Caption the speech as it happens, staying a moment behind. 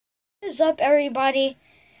What is up, everybody?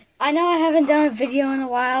 I know I haven't done a video in a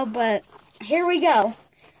while, but here we go.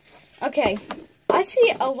 Okay, I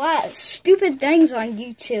see a lot of stupid things on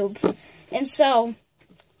YouTube, and so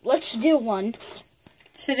let's do one.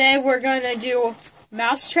 Today we're going to do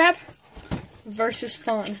Mousetrap versus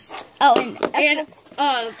phone. Oh, And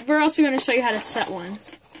we're also going to show you how to set one.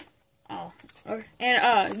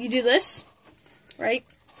 And you do this, right?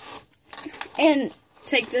 And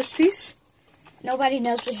take this piece. Nobody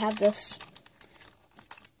knows we have this.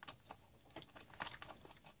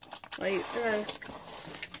 Wait.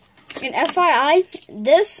 And FYI,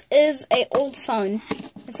 this is an old phone.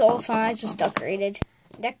 It's an old phone I just decorated.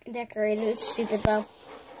 Decorated. It's stupid though.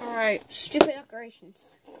 Alright. Stupid decorations.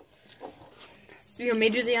 You want me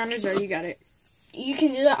to do the honors or you got it? You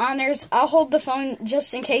can do the honors. I'll hold the phone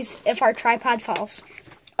just in case if our tripod falls.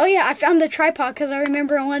 Oh yeah, I found the tripod because I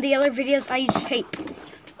remember in one of the other videos I used tape.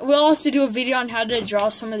 We'll also do a video on how to draw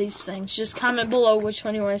some of these things. Just comment below which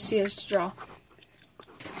one you want to see us draw.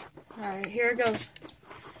 Alright, here it goes.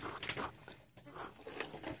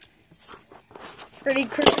 Freddy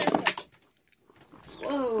Krueger.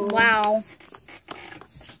 Whoa. Wow.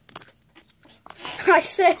 I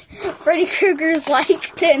said Freddy Krueger's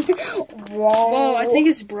like 10. Whoa. Whoa, I think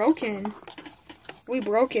it's broken. We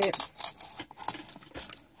broke it.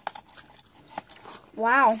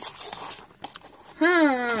 Wow.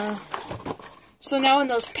 Huh. So now in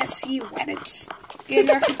those pesky rabbits.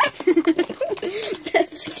 Get our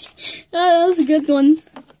Pesky. Oh, that was a good one.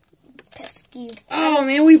 Pesky. Oh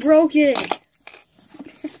man, we broke it.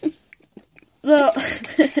 The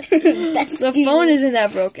phone isn't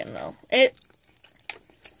that broken though.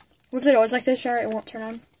 Was it always like this, right? It won't turn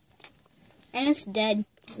on. And it's dead.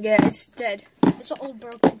 Yeah, it's dead. It's an old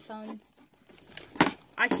broken phone.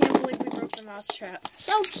 I can't believe we broke the mousetrap.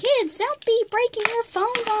 So kids, don't be breaking your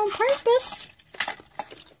phones on purpose.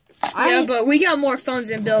 Yeah, but we got more phones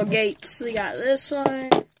than Bill Gates. We got this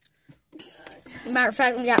one. Matter of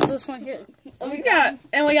fact, we got this one here. We got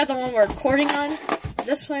the one we're recording on.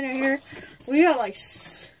 This one right here. We got like.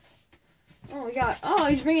 He's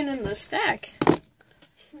bringing in the stack.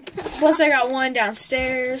 Plus, I got one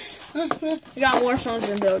downstairs. We got more phones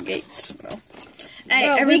than Bill Gates, bro. Hey,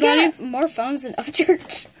 Bro, everybody. we got more phones than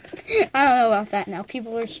Upchurch. I don't know about that now.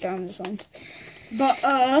 People are strong this one. But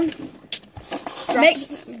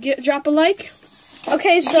drop a like.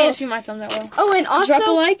 Okay, You so can't see my thumb that well. oh, and also Drop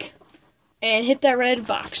a like and hit that red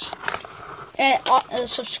box and a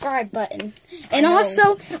subscribe button. And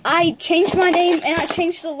also, I changed my name and I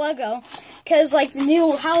changed the logo because like the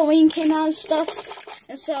new Halloween came out and stuff,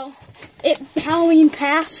 and so Halloween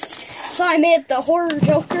passed. So I made it the Horror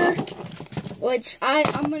Joker, which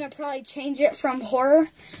I'm gonna probably change it from horror,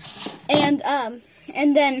 and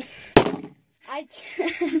then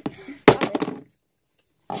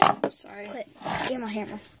Sorry. Get my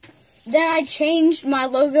hammer. Then I changed my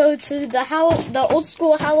logo to the old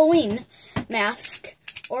school Halloween mask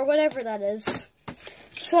or whatever that is.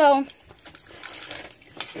 So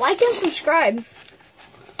like and subscribe.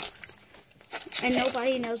 And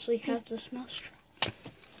nobody knows we have this mousetrap.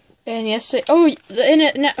 And yes, the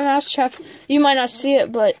internet mousetrap. You might not see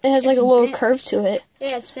it, but it has like a little curve to it.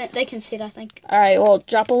 Yeah, it's bent. They can see it, I think. All right. Well,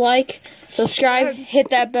 drop a like, subscribe, hit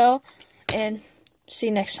that bell, and see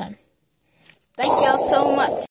you next time. Thank y'all so much.